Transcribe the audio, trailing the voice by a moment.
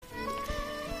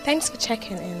Thanks for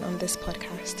checking in on this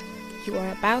podcast. You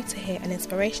are about to hear an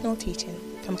inspirational teaching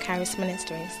from Charis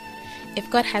Ministries. If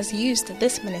God has used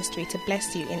this ministry to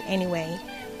bless you in any way,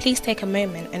 please take a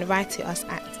moment and write to us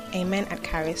at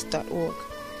amen@charis.org.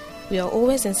 We are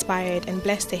always inspired and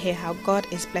blessed to hear how God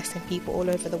is blessing people all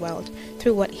over the world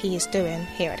through what He is doing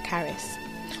here at Charis.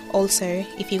 Also,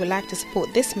 if you would like to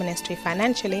support this ministry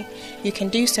financially, you can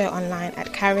do so online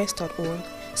at charis.org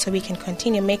so we can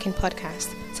continue making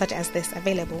podcasts such as this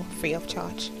available free of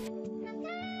charge.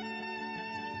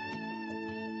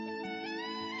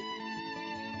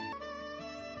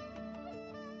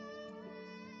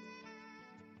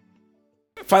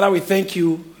 Father, we thank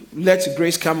you. Let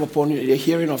grace come upon you, the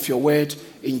hearing of your word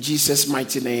in Jesus'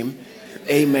 mighty name.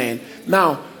 Amen.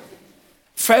 Now,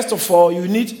 first of all, you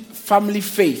need family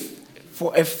faith.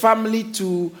 For a family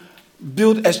to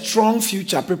build a strong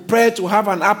future, prepare to have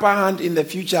an upper hand in the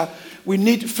future, we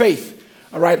need faith.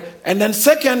 All right. And then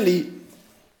secondly,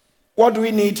 what do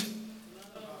we need?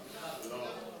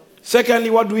 Secondly,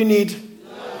 what do we need?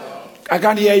 I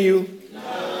can't hear you.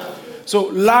 So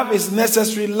love is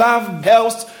necessary. Love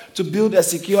helps to build a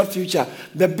secure future.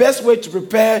 The best way to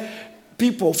prepare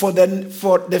people for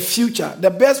the future, the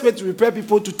best way to prepare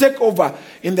people to take over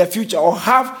in the future or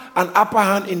have an upper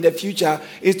hand in the future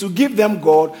is to give them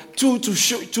God,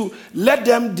 to let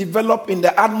them develop in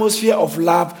the atmosphere of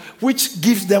love, which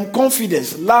gives them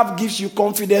confidence. Love gives you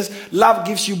confidence. Love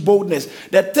gives you boldness.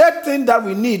 The third thing that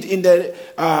we need in the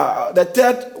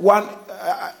third one,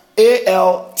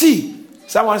 ALT.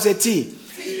 Someone say T.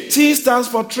 T stands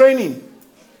for training.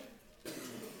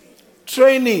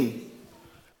 Training.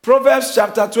 Proverbs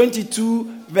chapter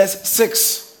 22 verse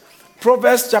 6.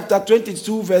 Proverbs chapter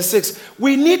 22 verse 6.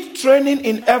 We need training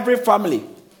in every family.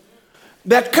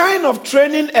 The kind of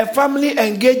training a family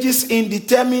engages in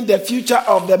determines the future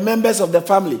of the members of the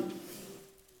family.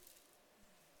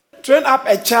 Train up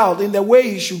a child in the way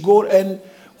he should go, and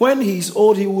when he is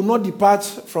old, he will not depart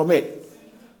from it.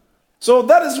 So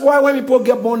that is why when people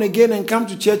get born again and come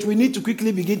to church, we need to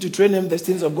quickly begin to train them the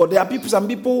things of God. There are some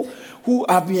people who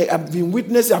have been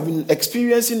witnessing, have been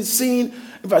experiencing, seeing.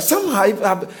 In fact, some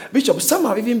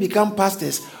have even become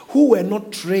pastors who were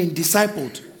not trained,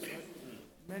 discipled.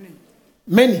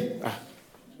 Many.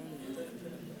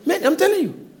 I'm telling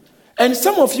you. And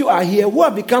some of you are here who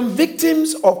have become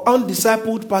victims of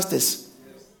undiscipled pastors.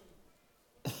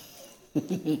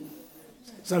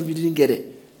 Some of you didn't get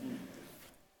it.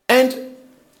 And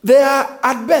they are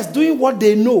at best doing what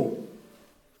they know.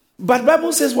 But the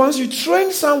Bible says once you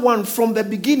train someone from the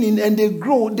beginning and they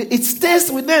grow, it stays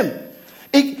with them.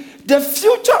 The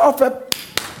future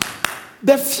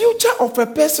of a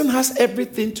person has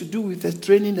everything to do with the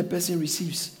training the person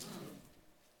receives.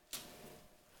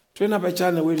 Train up a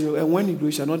child in a way, and when he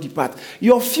grows, he shall not depart.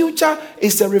 Your future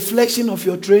is a reflection of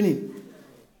your training.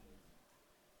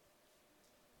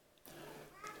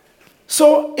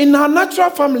 So in our natural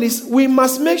families, we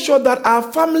must make sure that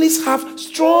our families have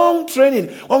strong training.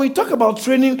 When we talk about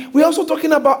training, we're also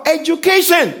talking about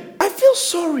education. I feel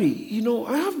sorry.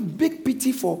 I have big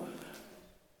pity for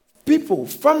people,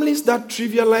 families that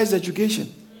trivialize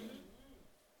education.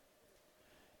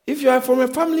 If you are from a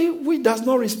family which does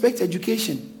not respect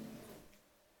education,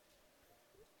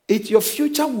 your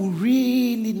future will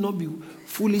really not be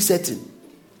fully certain.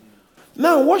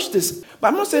 Now, watch this. But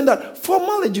I'm not saying that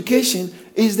formal education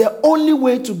is the only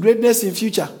way to greatness in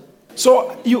future.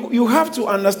 So you have to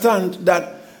understand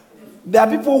that there are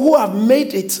people who have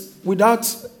made it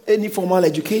without any formal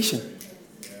education.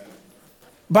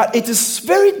 But it is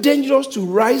very dangerous to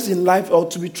rise in life or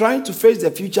to be trying to face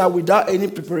the future without any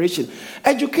preparation.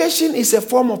 Education is a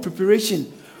form of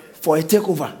preparation for a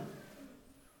takeover.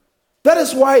 That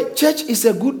is why church is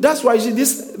that's why you see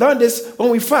this, nowadays when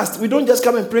we fast, we don't just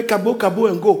come and pray kabo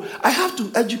and go. I have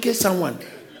to educate someone.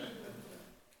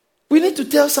 We need to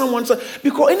tell someone,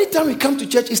 because anytime we come to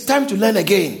church, it's time to learn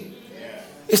again.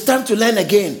 It's time to learn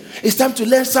again. It's time to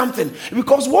learn something.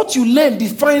 Because what you learn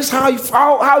defines how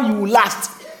you will last.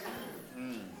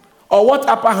 Or what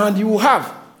upper hand you will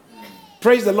have.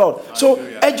 Praise the Lord. So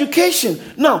education.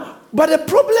 Now, but the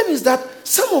problem is that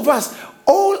some of us,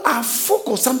 all are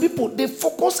focused. Some people, they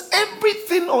focus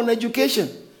everything on education.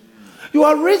 You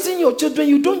are raising your children,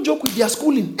 you don't joke with their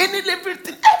schooling.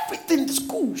 Everything.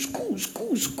 School.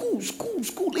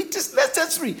 It is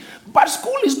necessary. But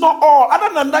school is not all.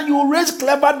 Other than that, you will raise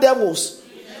clever devils.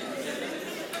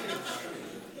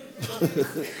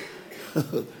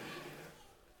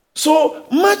 So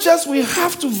much as we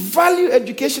have to value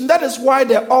education, that is why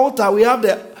we have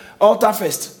the altar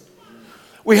first.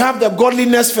 We have the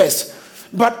godliness first.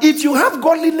 But if you have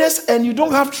godliness and you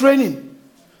don't have training,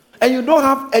 and you don't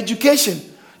have education,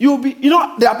 You'll be,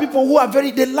 there are people who are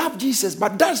they love Jesus,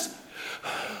 but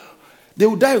they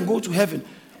will die and go to heaven.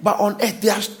 But on earth, they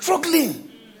are struggling.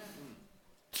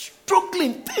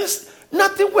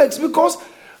 Nothing works because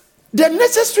the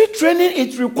necessary training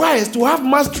it requires to have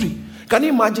mastery. Can you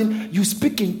imagine you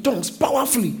speak in tongues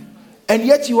powerfully, and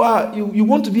yet you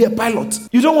want to be a pilot?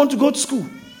 You don't want to go to school.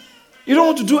 You don't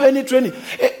want to do any training.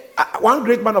 One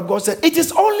great man of God said, it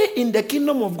is only in the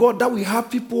kingdom of God that we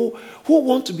have people who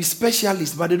want to be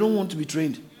specialists, but they don't want to be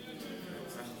trained.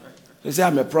 They say,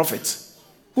 I'm a prophet.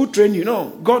 Who trained you? No,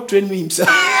 God trained me himself.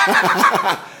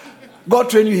 God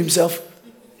trained you himself.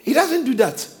 He doesn't do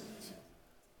that.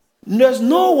 There's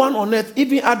no one on earth,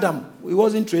 even Adam, he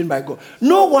wasn't trained by God.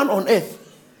 No one on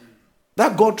earth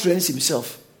that God trains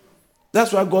himself.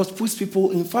 That's why God puts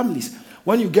people in families.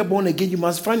 When you get born again, you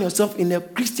must find yourself in a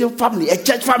Christian family, a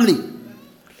church family.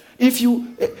 If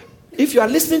you are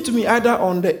listening to me either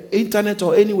on the internet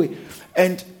or anyway,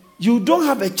 and you don't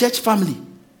have a church family,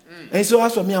 and so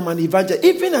as for me, I'm an evangelist.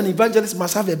 Even an evangelist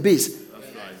must have a base. Right.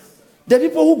 The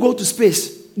people who go to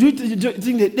space, do you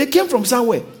think they came from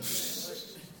somewhere?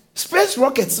 Space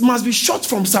rockets must be shot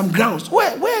from some grounds.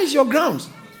 Where is your grounds?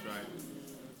 Right.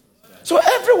 So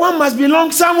everyone must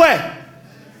belong somewhere.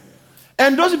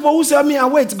 And those people who say, I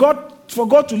wait, for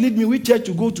God to lead me which church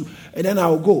to go to, and then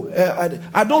I'll go.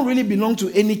 I don't really belong to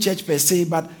any church per se,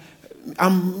 but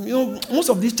most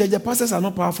of these churches, the pastors are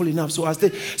not powerful enough, so I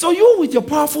stay. So you with your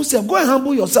powerful self, go and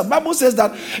humble yourself. Bible says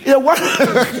that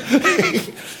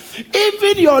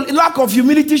even your lack of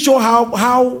humility show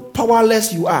how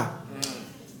powerless you are.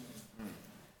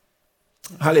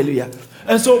 Hallelujah.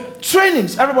 And so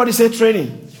trainings, everybody say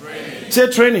training.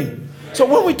 Say training. So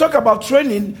when we talk about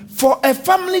training, for a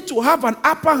family to have an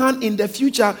upper hand in the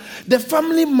future, the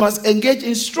family must engage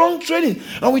in strong training.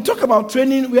 And we talk about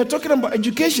training, we are talking about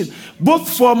education, both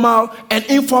formal and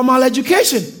informal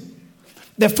education.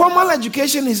 The formal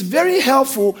education is very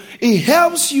helpful. It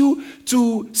helps you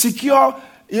to secure,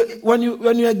 when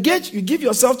you engage, you give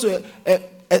yourself to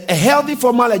a healthy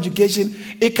formal education,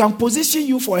 it can position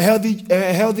you for a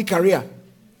healthy career.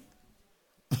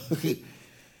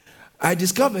 I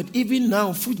discovered even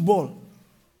now footballers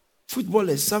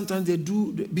sometimes they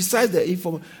do, besides the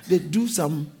informal, they do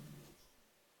some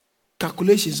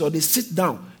calculations, or they sit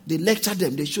down, they lecture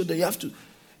them, they show that you have to.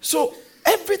 So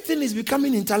everything is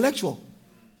becoming intellectual.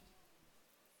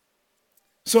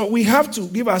 So we have to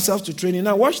give ourselves to training.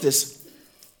 Now watch this.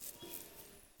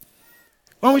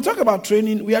 When we talk about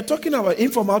training, we are talking about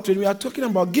informal training. We are talking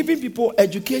about giving people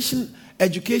education,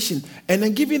 and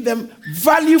then giving them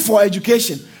value for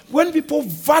education. When people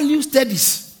value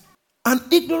studies, an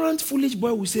ignorant, foolish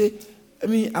boy will say,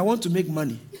 I want to make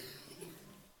money.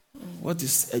 What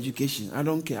is education? I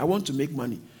don't care. I want to make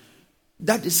money.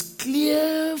 That is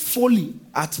clear folly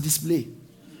at display.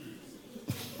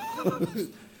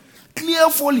 Clear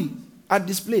folly at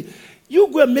display. You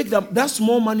go and make that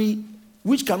small money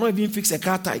which cannot even fix a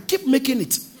car tire. Keep making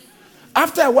it.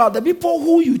 After a while, the people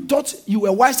who you thought you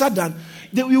were wiser than,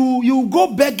 you go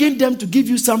begging them to give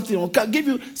you something, or give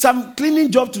you some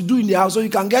cleaning job to do in the house so you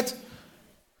can get.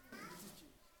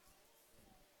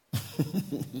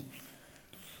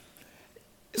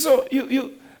 So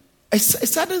it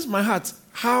saddens my heart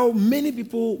how many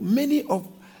of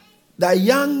the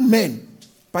young men,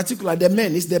 particularly the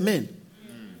men, it's the men,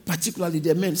 particularly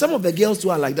the men. Some of the girls too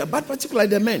are like that, but particularly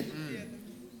the men.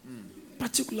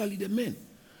 Particularly the men.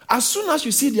 As soon as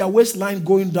you see their waistline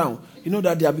going down, you know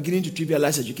that they are beginning to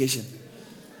trivialize education.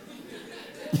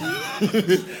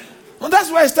 Well,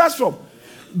 that's where it starts from.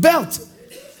 Belt.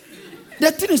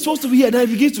 The thing is supposed to be here, then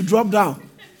it begins to drop down.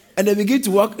 And they begin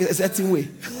to walk a certain way.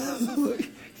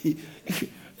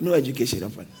 No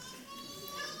education.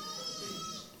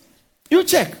 You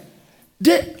check.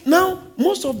 Now,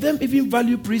 most of them even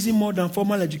value prison more than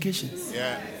formal education.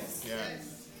 Yeah.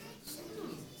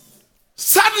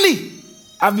 Sadly,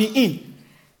 I've been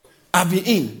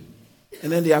in.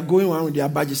 And then they are going around with their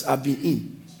badges. I've been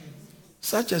in.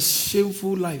 Such a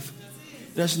shameful life.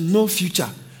 There's no future.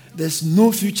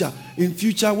 In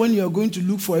future, when you are going to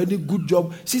look for any good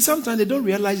job, see, sometimes they don't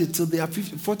realize it till they are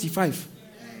 45.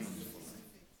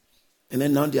 And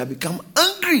then now they have become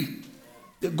angry.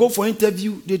 They go for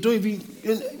interview, they don't even,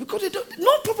 because they don't,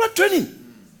 no proper training.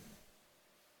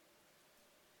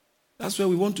 That's why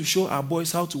we want to show our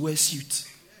boys how to wear suits.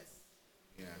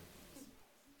 Yeah.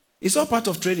 It's all part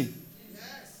of training.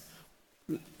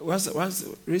 Once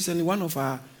recently, one of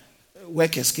our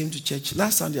workers came to church.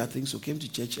 Last Sunday, I think so, came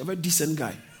to church. A very decent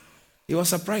guy. He was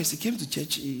surprised. He came to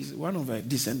church. He's one of the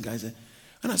decent guys.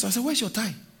 And I said, where's your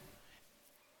tie?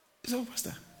 He said, oh,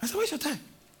 Pastor. I said, where's your tie?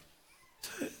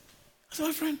 I said,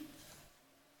 my friend,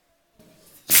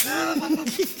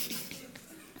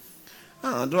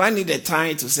 Do I need a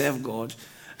time to serve God?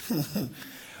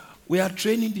 We are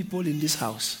training people in this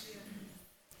house.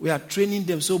 We are training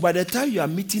them. So by the time you are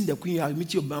meeting the Queen, you are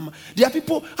meeting Obama. There are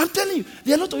people, I'm telling you,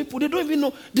 there are a lot of people, they don't even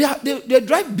know. They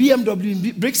drive BMW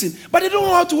in Brixton, but they don't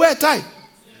know how to wear a tie.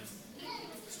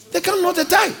 They can't knot a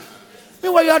tie.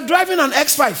 Meanwhile, you are driving an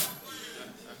X5.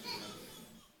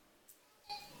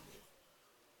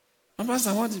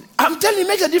 I'm telling you, it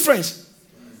makes a difference.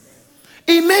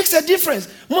 It makes a difference.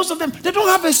 Most of them, they don't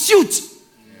have a suit.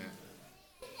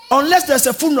 Unless there's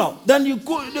a funeral. Then you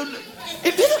go,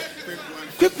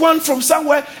 quick one from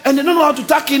somewhere, and they don't know how to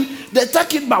tuck in. They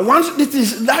tuck in, but once it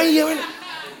is lying here.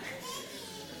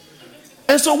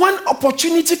 And so when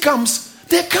opportunity comes,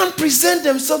 they can't present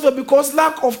themselves because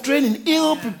lack of training,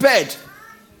 ill prepared.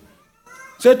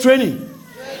 Say training.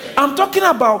 I'm talking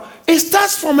about, it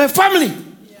starts from a family.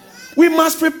 We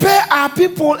must prepare our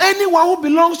people. Anyone who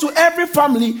belongs to every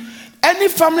family, any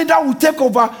family that will take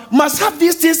over, must have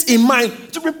these things in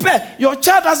mind to prepare. Your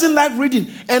child doesn't like reading,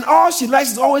 and all she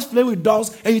likes is always playing with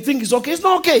dolls, and you think it's okay. It's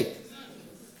not okay.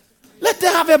 Let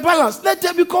them have a balance. Let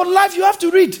them, because life you have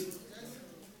to read.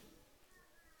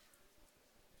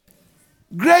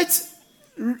 Great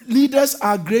leaders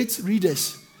are great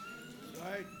readers.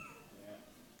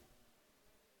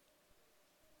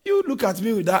 You look at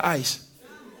me with that eyes.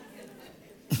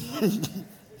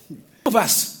 Of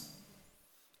us,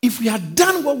 if we had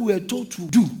done what we were told to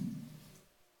do,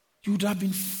 you would have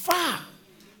been far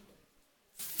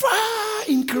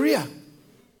in career.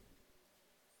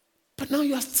 But now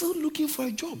you are still looking for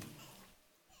a job.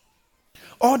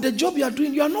 Or the job you are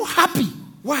doing, you are not happy.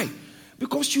 Why?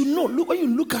 Because you know, when you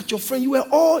look at your friend, you were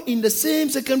all in the same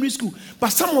secondary school, but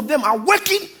some of them are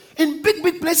working in big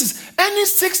places, earning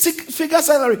six-figure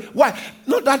salary. Why?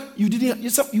 Not that you didn't.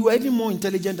 You were even more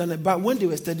intelligent than them, but when they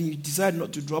were studying, you decided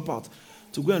not to drop out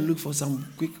to go and look for some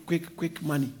quick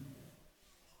money.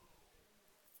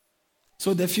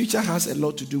 So the future has a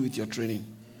lot to do with your training.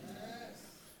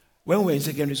 When we were in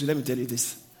secondary school, let me tell you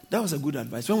this. That was a good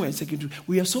advice. When we were in secondary school,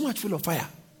 we are so much full of fire.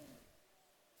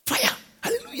 Fire.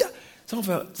 Hallelujah. Some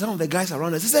of the guys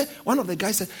around us, one of the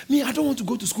guys said, me, I don't want to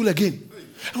go to school again.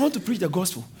 I want to preach the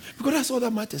gospel. Because that's all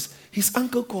that matters. His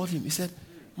uncle called him. He said,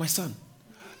 my son,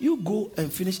 you go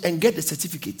and finish and get the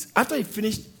certificate. After you get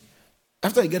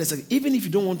the certificate, even if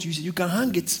you don't want to use it, you can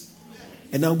hang it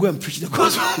and now go and preach the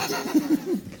gospel.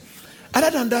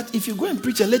 Other than that, if you go and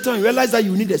preach and later on you realize that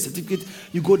you need a certificate,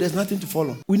 you go, there's nothing to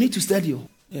follow. We need to study.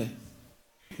 Yeah.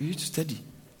 We need to study.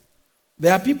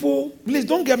 There are people, please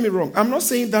don't get me wrong. I'm not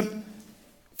saying that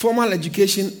formal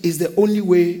education is the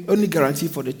only guarantee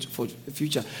for the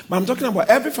future. But I'm talking about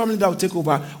every family that will take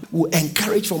over will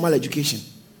encourage formal education.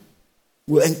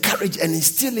 Will encourage and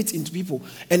instill it into people.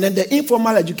 And then the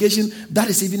informal education, that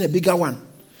is even a bigger one.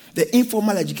 The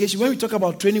informal education, when we talk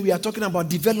about training, we are talking about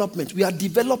development. We are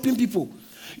developing people.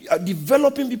 You are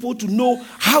developing people to know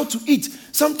how to eat.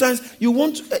 Sometimes you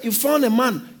found a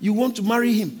man, you want to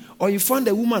marry him, or you found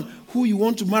a woman who you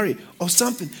want to marry, or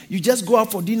something. You just go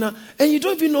out for dinner, and you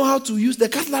don't even know how to use the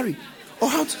cutlery, or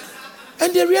how to.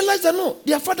 And they realize that no,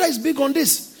 their father is big on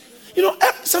this. You know,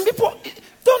 some people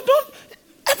don't.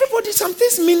 Everybody, some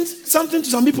things means something to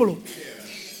some people.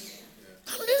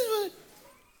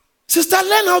 Sister,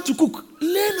 learn how to cook.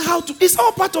 Learn how to. It's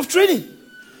all part of training.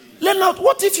 Learn how.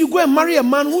 What if you go and marry a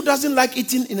man who doesn't like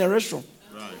eating in a restaurant?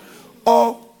 Right.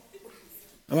 Or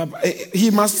he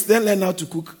must then learn how to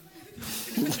cook.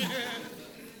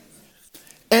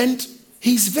 And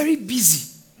he's very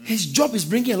busy. His job is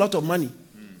bringing a lot of money.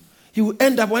 He will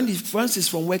end up, when he is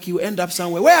from work, he will end up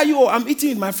somewhere. Where are you? Oh, I'm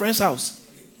eating in my friend's house.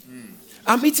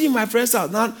 I'm eating in my friend's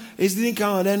house. Now, it didn't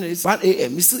come, and then it's 1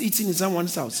 a.m. He's still eating in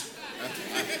someone's house.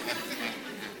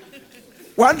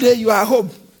 One day you are home,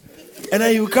 and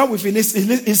then you come with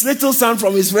his little son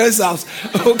from his friend's house.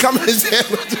 Oh, come and say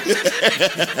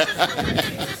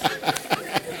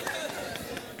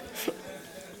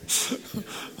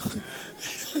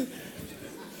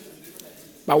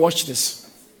But watch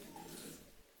this.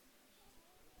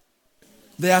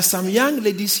 There are some young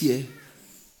ladies here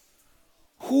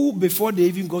who, before they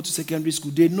even go to secondary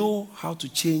school, they know how to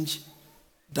change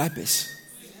diapers.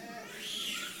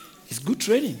 It's good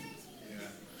training.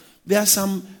 There are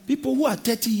some people who are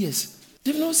 30 years.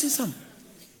 They've not seen some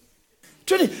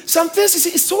training. Some things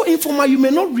is so informal, you may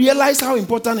not realize how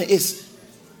important it is.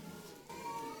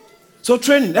 So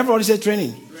training. Everybody say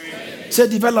training. Say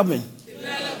development.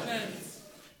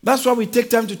 That's why we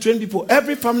take time to train people.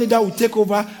 Every family that we take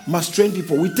over must train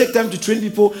people. We take time to train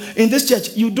people. In this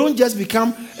church, you don't just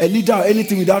become a leader or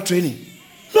anything without training.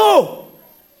 No.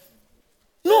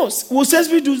 Will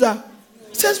Sainsbury do that?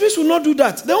 Sainsbury's will not do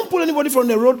that. They won't pull anybody from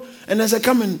the road and they say,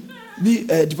 come and be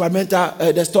a departmental,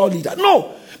 the store leader.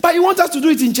 No. But you want us to do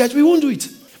it in church, we won't do it.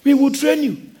 We will train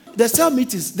you. The cell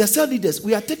meetings, the cell leaders,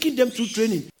 we are taking them through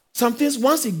training. Some things,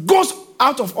 once it goes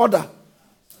out of order,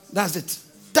 that's it.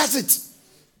 That's it.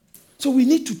 So we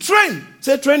need to train.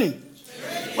 Say training.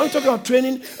 When we talk about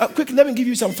training, quickly, let me give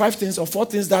you some 5 things or 4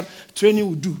 things that training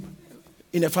will do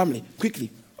in a family. Quickly.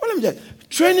 Let me just.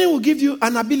 Training will give you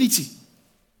an ability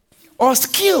or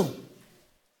skill.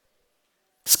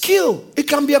 Skill. It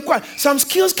can be acquired. Some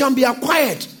skills can be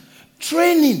acquired.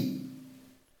 Training.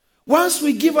 Once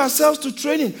we give ourselves to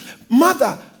training,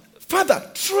 mother, father,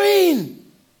 train.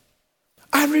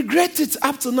 I regret it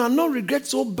up to now. No regret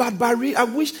so bad, but I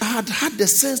wish I had had the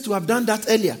sense to have done that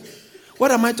earlier.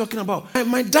 What am I talking about?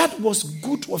 My dad was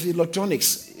good with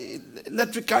electronics,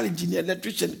 electrical engineer,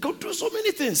 electrician, go through so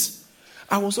many things.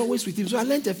 I was always with him, so I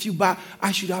learned a few, but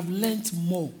I should have learned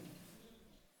more.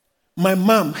 My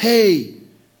mom, hey,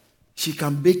 she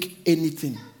can bake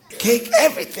anything, cake,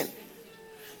 everything.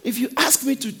 If you ask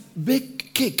me to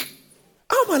bake cake,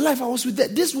 all my life I was with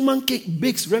that. This woman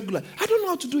bakes regular. I don't know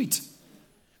how to do it.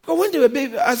 But when they were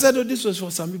baby, I said, oh, this was for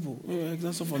some people. It's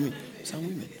not for me. Some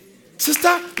women.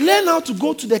 Sister, learn how to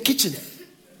go to the kitchen.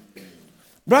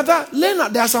 Brother, learn how.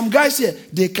 There are some guys here.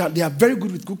 They are very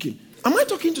good with cooking. Am I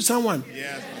talking to someone?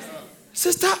 Yes.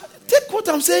 Sister, take what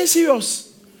I'm saying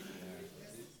serious.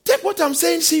 Take what I'm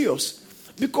saying serious.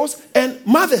 Because, and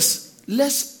mothers,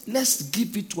 let's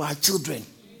give it to our children.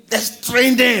 Let's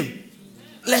train them.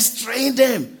 Let's train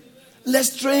them.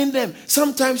 Let's train them.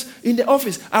 Sometimes in the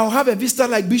office, I'll have a visitor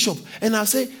like Bishop, and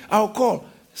I'll call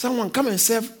someone, come and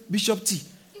serve Bishop tea.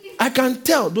 I can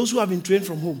tell those who have been trained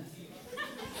from home.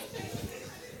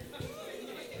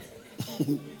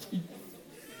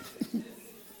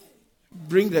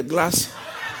 Bring the glass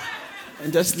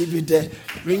and just leave it there.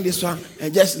 Bring this one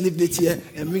and just leave it here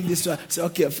and bring this one. Say,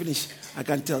 okay, I'm finished. I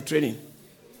can tell training.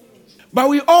 But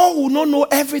we all will not know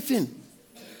everything.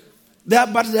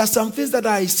 But there are some things that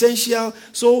are essential.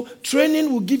 So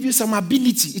training will give you some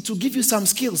ability. It will give you some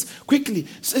skills. Quickly.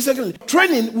 Secondly,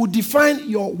 training will define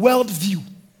your worldview.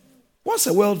 What's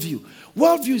a worldview?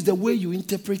 Worldview is the way you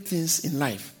interpret things in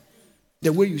life.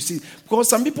 The way you see. Because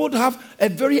some people have a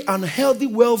very unhealthy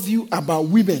worldview about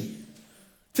women.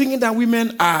 Thinking that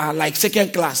women are like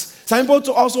second class. Some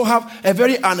people also have a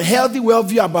very unhealthy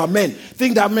worldview about men.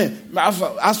 Think that men,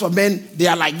 as for men, they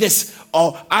are like this.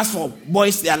 Or as for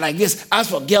boys, they are like this. As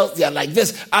for girls, they are like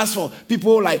this. As for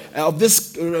people like of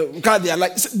this kind, they are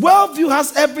like this. Worldview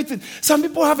has everything. Some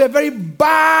people have a very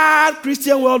bad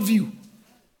Christian worldview.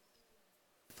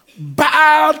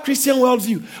 Bad Christian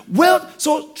worldview.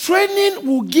 So training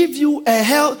will give you a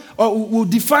health, or will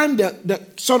define the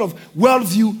sort of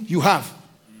worldview you have.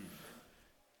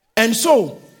 And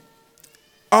so,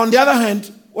 on the other hand,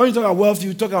 when you talk about worldview,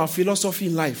 you talk about philosophy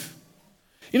in life.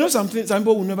 You know something, some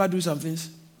people will never do some things.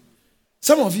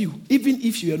 Some of you, even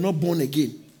if you are not born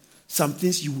again, some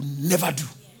things you will never do.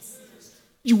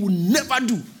 You will never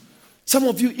do. Some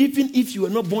of you, even if you are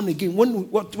not born again, when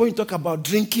you talk about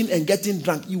drinking and getting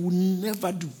drunk, you will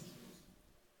never do.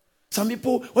 Some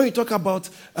people, when you talk about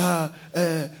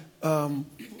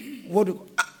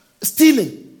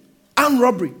stealing, armed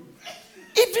robbery,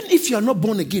 even if you are not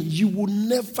born again, you will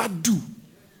never do.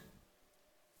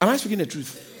 Am I speaking the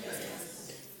truth?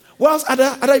 Whilst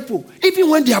other people, even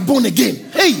when they are born again,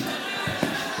 hey,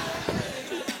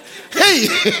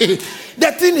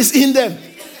 the thing is in them.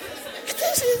 The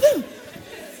thing is in them.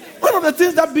 One of the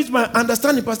things that beats my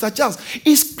understanding, Pastor Charles,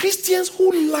 is Christians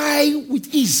who lie with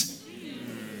ease.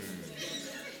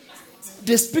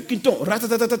 They speak in tongue, but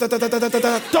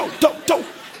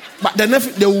then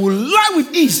they will lie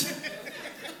with ease.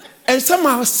 And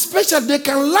somehow special, they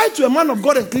can lie to a man of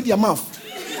God and clean their mouth.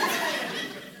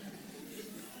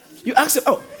 You ask them,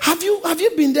 oh, have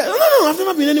you been there? No, I've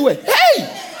never been anywhere. Hey!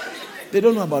 They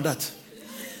don't know about that.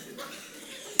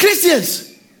 Christians.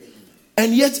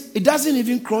 And yet, it doesn't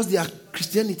even cross their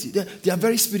Christianity. They are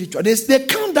very spiritual. They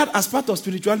count that as part of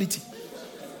spirituality.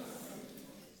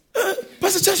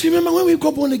 Pastor Church, remember when we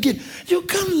got born again? You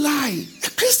can't lie. A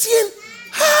Christian?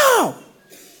 How?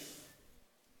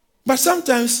 But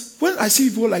sometimes, when I see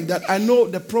people like that, I know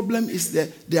the problem is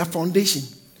their foundation.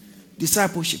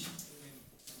 Discipleship.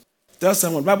 Tell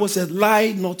someone, the Bible says,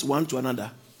 lie not one to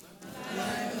another.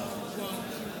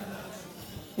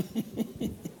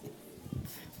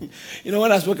 You know,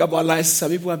 when I spoke about lies, some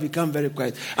people have become very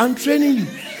quiet. I'm training you.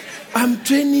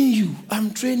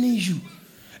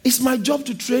 It's my job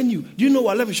to train you. Do you know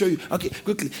what? Let me show you. Okay,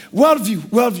 quickly.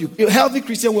 Worldview, a healthy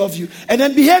Christian worldview. And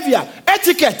then behavior,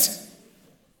 etiquette.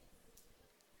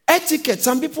 Etiquette.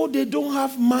 Some people, they don't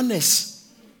have manners.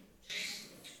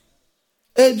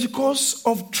 It's because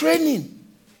of training.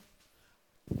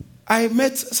 I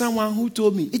met someone who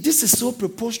told me, this is so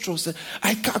preposterous.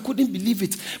 I couldn't believe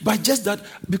it. But just that,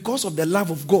 because of the love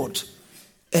of God,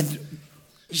 and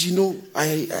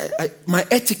my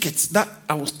etiquette that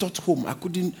I was taught home,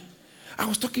 I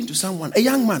was talking to someone, a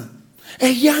young man.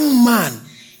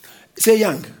 Say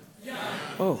young.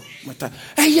 Oh, my time.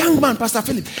 A young man, Pastor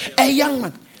Philip. A young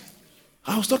man.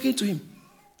 I was talking to him.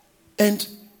 And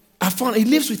I found he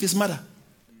lives with his mother.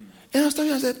 And I was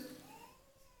talking, I said,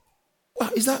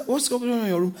 what's going on in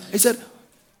your room? He said,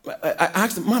 I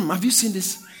asked him, Mom, have you seen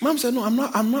this? Mom said, no, I'm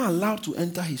not allowed to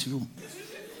enter his room.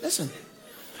 Listen.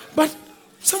 But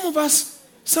some of us,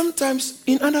 sometimes,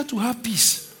 in order to have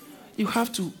peace, you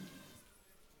have to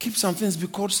keep some things,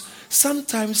 because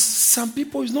sometimes some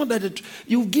people, it's not that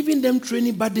you've given them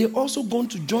training, but they're also going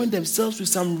to join themselves with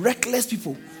some reckless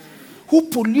people who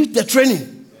pollute the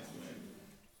training.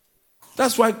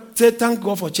 That's why I say thank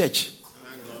God for church.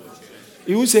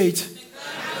 You won't say it.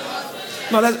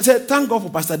 No, let's say thank God for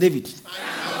Pastor David.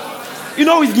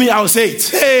 With me, I'll say it.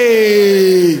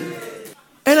 Hey!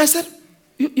 And I said,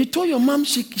 you told your mom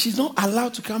she's not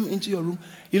allowed to come into your room.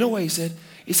 You know what he said?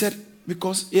 He said,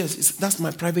 because, yes, that's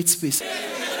my private space.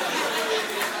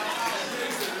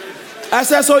 I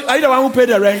said, so are you the one who paid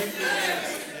the rent?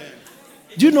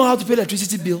 Do you know how to pay the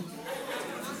electricity bill?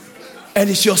 And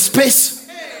it's your space.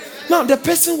 Now, the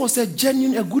person was a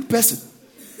good person.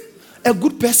 A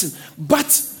good person.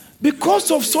 But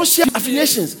because of social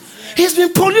affiliations, he's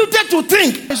been polluted to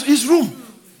think it's his room.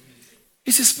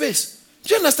 It's his space.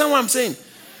 Do you understand what I'm saying?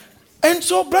 And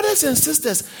so, brothers and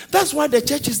sisters, that's why the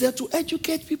church is there, to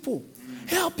educate people,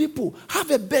 help people, have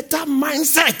a better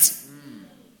mindset,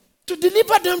 to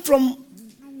deliver them from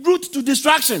route to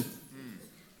distraction.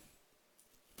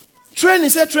 Training,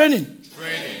 say training.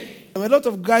 And a lot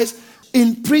of guys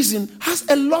in prison has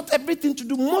everything to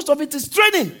do. Most of it is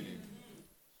training.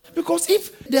 Because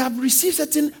if they have received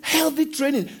certain healthy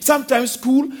training, sometimes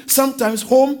school, sometimes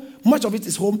home, much of it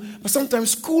is home, but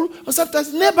sometimes school, or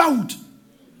sometimes neighborhood.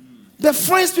 The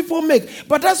friends people make.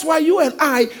 But that's why you and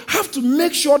I have to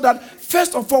make sure that,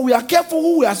 first of all, we are careful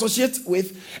who we associate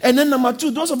with. And then number two,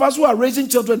 those of us who are raising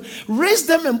children, raise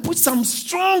them and put some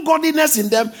strong godliness in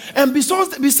them. And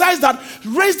besides that,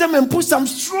 raise them and put some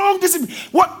strong discipline.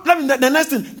 The next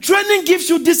thing, training gives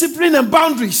you discipline and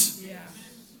boundaries. Yeah.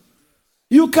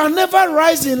 You can never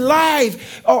rise in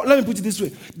life. Or let me put it this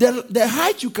way. The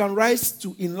height you can rise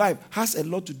to in life has a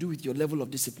lot to do with your level of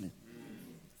discipline.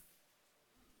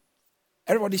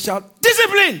 Everybody shout,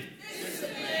 discipline!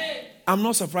 Discipline! I'm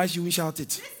not surprised you will shout it.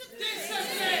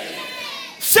 Discipline!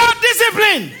 Shout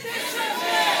discipline!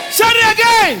 Discipline! Shout it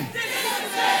again!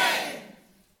 Discipline!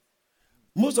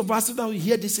 Most of us, when we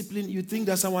hear discipline, you think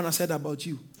that someone has said about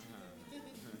you.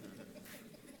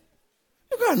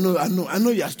 I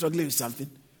know you are struggling with something.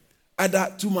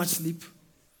 Either too much sleep,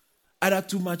 either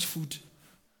too much food,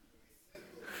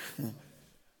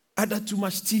 either too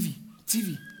much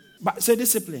TV. But say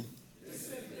discipline.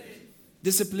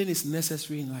 Discipline is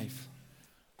necessary in life.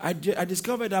 I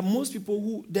discovered that most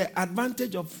people the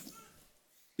advantage of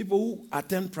people who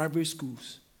attend private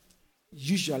schools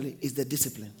usually is the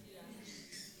discipline.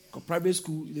 Because private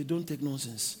school, they don't take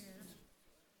nonsense.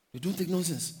 They don't take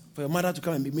nonsense. For your mother to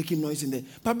come and be making noise in there.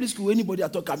 Public school, anybody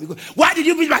at all can be going, why did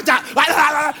you beat my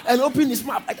child? And open his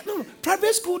mouth. No.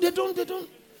 Private school, they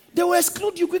will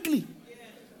exclude you quickly.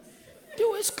 They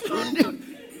will exclude you.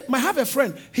 I have a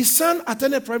friend. His son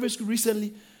attended private school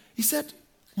recently. He said,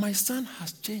 my son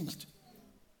has changed.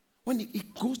 When he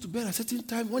goes to bed at a certain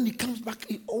time, when he comes back,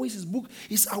 he always is booked.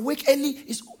 He's awake early.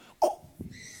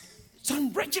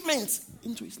 Some regiments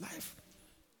into his life.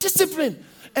 Discipline.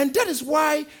 And that is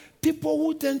why people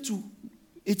who tend to,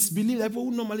 it's believed that people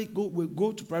who normally will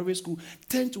go to private school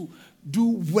tend to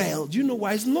do well. Do you know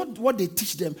why? It's not what they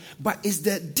teach them, but it's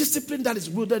the discipline that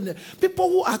is rooted in them. People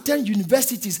who attend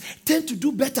universities tend to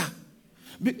do better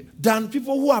than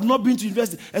people who have not been to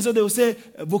university. And so they will say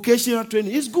vocational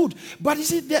training is good. But you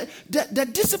see, the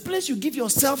disciplines you give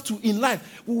yourself to in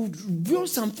life will build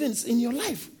some things in your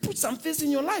life. Put some things in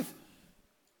your life.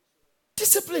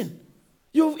 Discipline.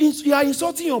 You are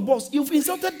insulting your boss. You've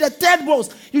insulted the third boss.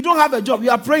 You don't have a job.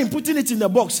 You are praying, putting it in the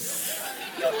box.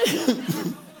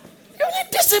 You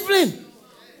need discipline.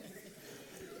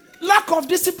 Lack of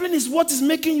discipline is what is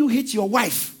making you hit your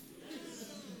wife.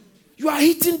 You are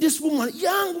hitting this woman,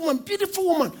 young woman, beautiful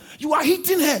woman. You are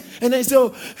hitting her. And then you say,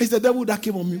 oh, it's the devil that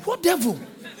came on me. What devil?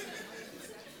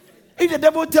 If the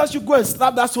devil tells you, go and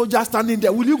slap that soldier standing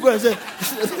there, will you go and say?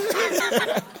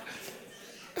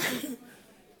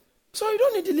 So you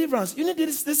don't need deliverance. You need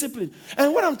this discipline.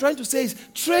 And what I'm trying to say is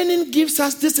training gives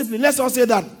us discipline. Let's all say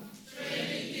that.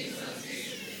 Training gives us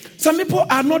discipline. Some people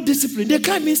are not disciplined. They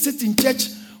can't even sit in church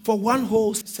for one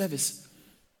whole service.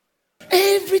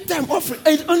 Every time offering,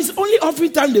 and it's only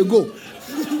offering time they go.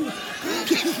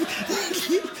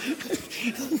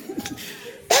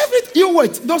 You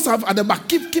wait. Those have at the back.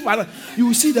 Keep. You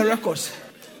will see the records.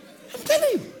 I'm telling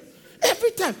you.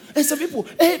 Every time. And some people,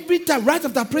 every time, right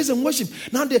after praise and worship.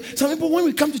 Now, some people, when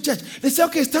we come to church, they say,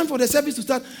 okay, it's time for the service to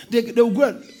start. They will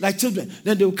go like children.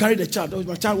 Then they will carry the child. Oh,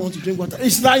 my child wants to drink water.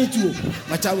 It's lying too.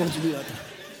 My child wants to drink water.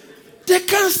 They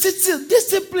can't sit still.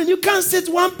 Discipline. You can't sit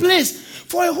one place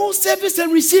for a whole service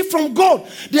and receive from God.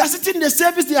 They are sitting in the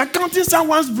service. They are counting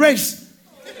someone's breaks.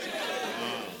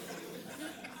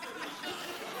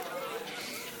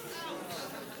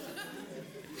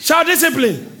 Shout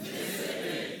discipline.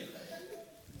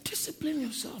 Discipline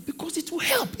yourself because it will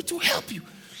help. It will help you.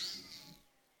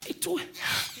 It will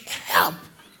help.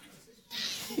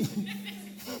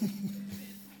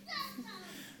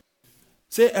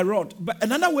 Say a rod. But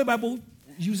another way Bible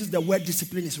uses the word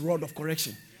discipline is rod of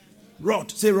correction.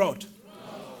 Rod. Say rod.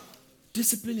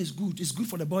 Discipline is good. It's good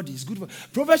for the body. It's good for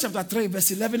Proverbs chapter 3, verse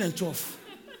 11 and 12.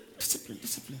 Discipline.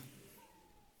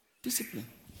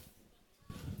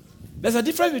 There's a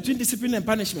difference between discipline and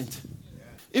punishment.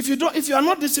 If you are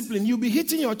not disciplined, you'll be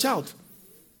hitting your child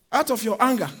out of your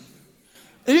anger.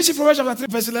 And you see Proverbs chapter 3,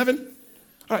 verse 11?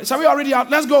 All right, shall we already out?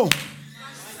 Let's go.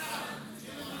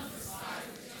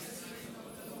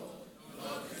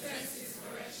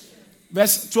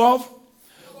 Verse 12.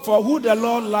 For who the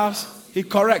Lord loves, he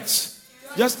corrects.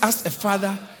 Just as a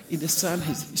father in the son.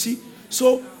 You see?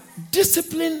 So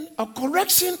discipline or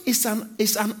correction is an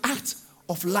act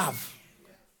of love.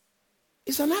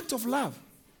 It's an act of love.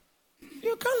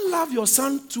 You can't love your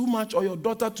son too much or your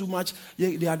daughter too much.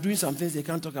 They are doing some things, they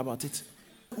can't talk about it.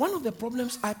 One of the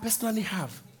problems I personally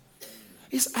have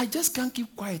is I just can't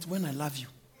keep quiet when I love you.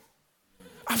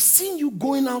 I've seen you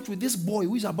going out with this boy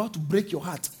who is about to break your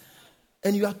heart.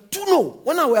 And you are too low.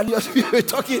 When we were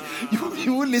talking,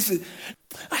 you will listen.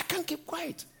 I can't keep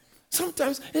quiet.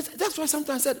 Sometimes, that's why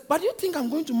sometimes I said, but do you think I'm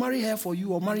going to marry her for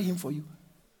you or marry him for you?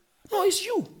 No, it's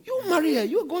you. You marry her.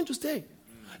 You're going to stay.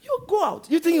 You go out.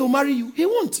 You think he'll marry you? He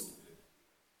won't.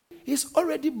 He's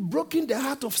already broken the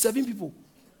heart of 7 people.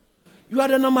 You are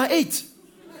the number 8.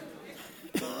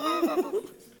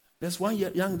 There's one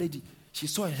young lady. She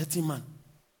saw a hurting man.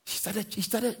 She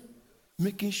started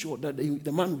making sure that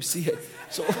the man will see her.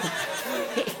 So,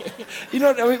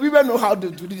 women know how to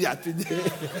do that.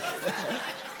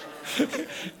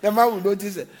 The man will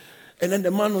notice her. And then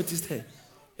the man noticed her.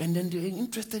 And then they're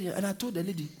interested in her. And I told the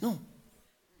lady, no,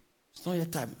 it's not your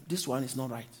time. This one is not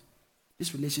right.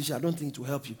 This relationship, I don't think it will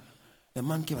help you. The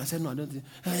man came and said, no, I don't think.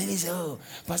 And he said, oh,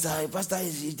 Pastor,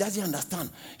 he doesn't understand.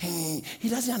 He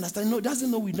doesn't understand. No, he doesn't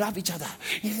know we love each other.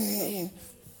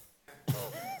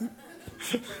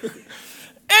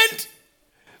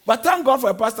 But thank God for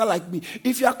a pastor like me.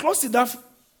 If you are close enough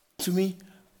to me,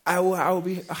 I will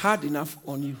be hard enough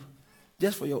on you.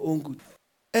 Just for your own good.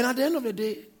 And at the end of the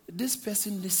day, this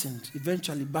person listened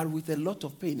eventually, but with a lot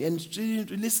of pain. And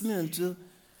listening until...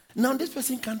 Now this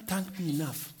person can't thank me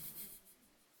enough.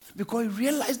 Because he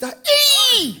realized that...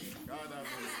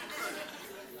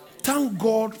 Thank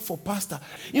God for pastor.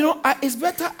 It's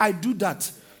better I do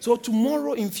that. So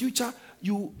tomorrow in future,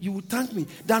 you will thank me.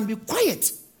 Than be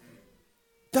quiet.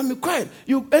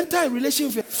 You enter a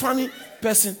relationship with a funny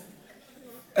person.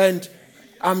 And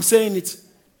I'm saying it.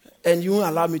 And you won't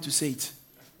allow me to say it.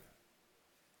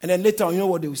 And then later on, you know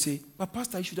what they will say? But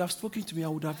Pastor, you should have spoken to me. I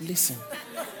would have listened.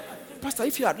 Pastor,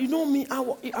 if you had, me, I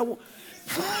will.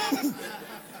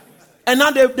 And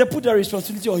now they put the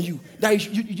responsibility on you.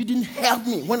 That you didn't help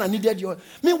me when I needed your...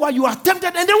 Meanwhile, you are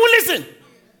tempted and they won't listen.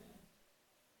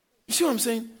 You see what I'm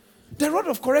saying? The rod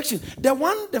of correction. The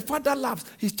one the father loves,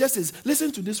 he just says, listen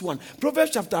to this one.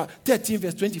 Proverbs chapter 13,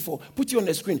 verse 24. Put it on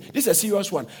the screen. This is a serious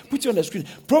one. Put it on the screen.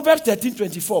 Proverbs 13,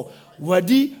 24.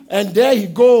 Wadi, and there he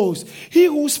goes. He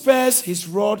who spares his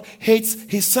rod hates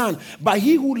his son, but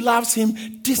he who loves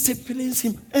him disciplines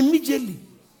him immediately.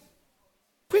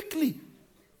 Quickly.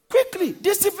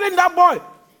 Discipline that boy.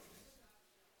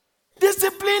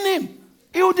 Discipline him.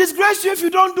 He will disgrace you if you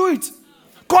don't do it.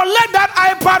 Collect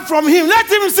that iPad from him. Let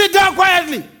him sit down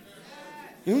quietly.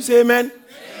 You say amen?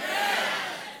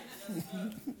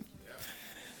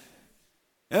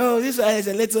 Oh, this guy is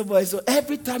a little boy. So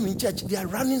every time in church, they are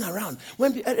running around.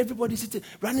 When everybody's sitting,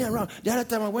 running around. The other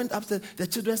time I went upstairs, the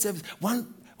children's service.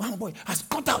 One boy has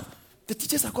got out. The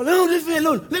teachers are calling, no, leave me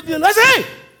alone. I said, hey,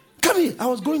 come here. I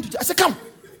was going to church. I said, come.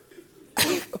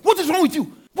 What is wrong with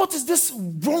you? What is this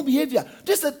wrong behavior?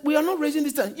 We are not raising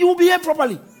this time. You will behave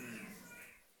properly.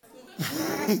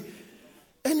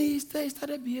 And he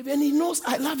started behaving, and he knows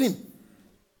I love him.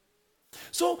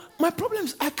 So my problem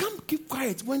is I can't keep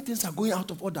quiet when things are going out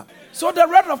of order. So the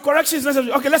rod of correction is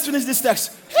necessary. Okay, let's finish this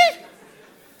text.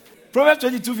 Proverbs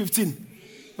 22:15.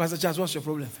 Pastor Charles, what's your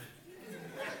problem?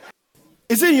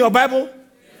 Is it in your Bible?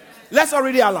 Let's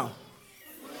already allow.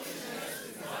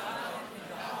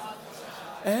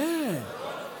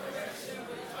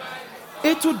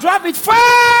 It will drive it far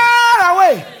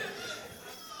away.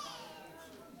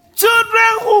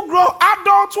 Children who grow,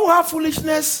 adults who have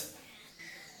foolishness,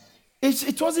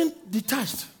 it wasn't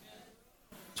detached.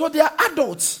 So they are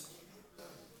adults.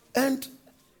 And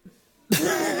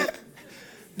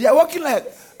they are walking like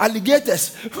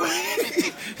alligators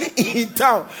in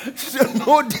town.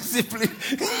 No discipline.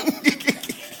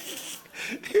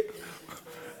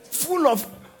 Full of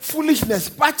foolishness,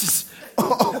 patches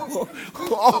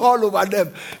all over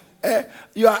them.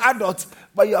 You are adults,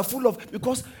 but you are full of,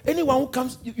 because anyone who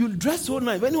comes, you dress so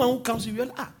nice. Anyone who comes, you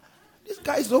will, this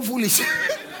guy is so foolish.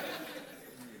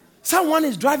 Someone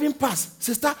is driving past,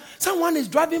 sister. Someone is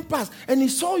driving past, and he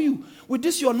saw you with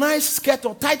this your nice skirt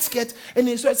or tight skirt, and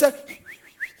he said,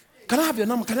 "Can I have your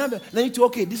number? Can I have your?" Then you say,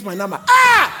 "Okay, this is my number."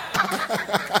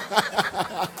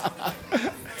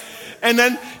 And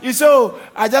then you say, "Oh,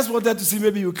 I just wanted to see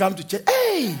maybe you come to church."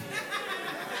 Hey.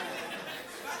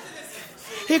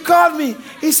 He called me.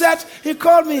 He said,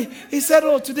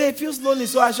 "Oh, today it feels lonely,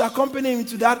 so I should accompany him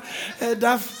to that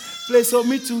place." So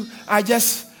me too. I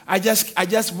just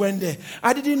went there.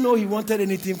 I didn't know he wanted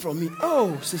anything from me.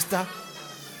 Oh, sister.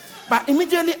 But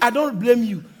immediately, I don't blame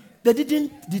you. They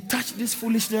didn't detach this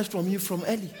foolishness from you from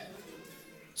early.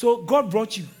 So God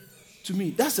brought you to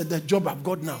me. That's the job I've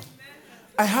got now.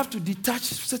 I have to detach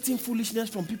certain foolishness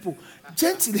from people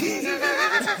gently.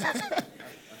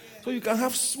 So you can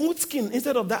have smooth skin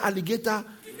instead of that alligator.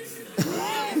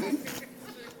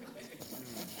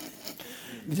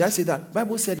 Did I say that?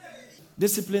 Bible said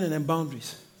discipline and then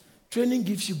boundaries. Training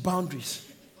gives you boundaries.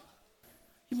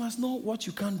 You must know what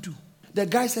you can't do. The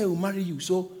guy said he will marry you.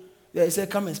 So he said,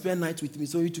 "Come and spend night with me."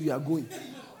 So you two, you are going.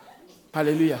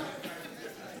 Hallelujah.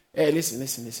 Hey,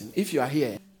 listen. If you are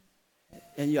here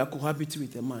and you are cohabiting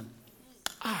with a man,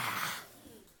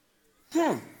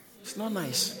 it's not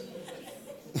nice.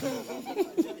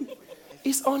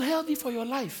 It's unhealthy for your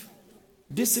life.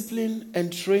 Discipline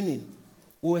and training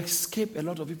will escape a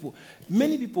lot of people.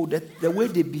 Many people, that the way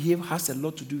they behave has a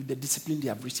lot to do with the discipline they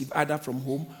have received, either from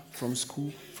home, from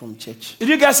school, from church. Did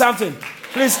you get something?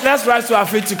 Please, let's rise to our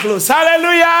feet to close.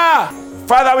 Hallelujah!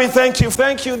 Father, we thank you.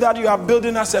 Thank you that you are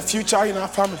building us a future in our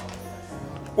family.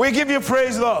 We give you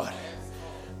praise, Lord.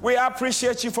 We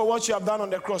appreciate you for what you have done on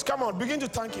the cross. Come on, begin to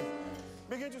thank him.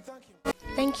 Begin to thank him.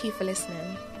 Thank you for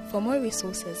listening. For more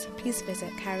resources, please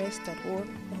visit caris.org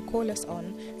or call us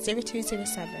on 0207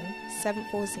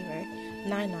 740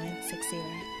 9960.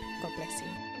 God bless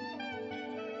you.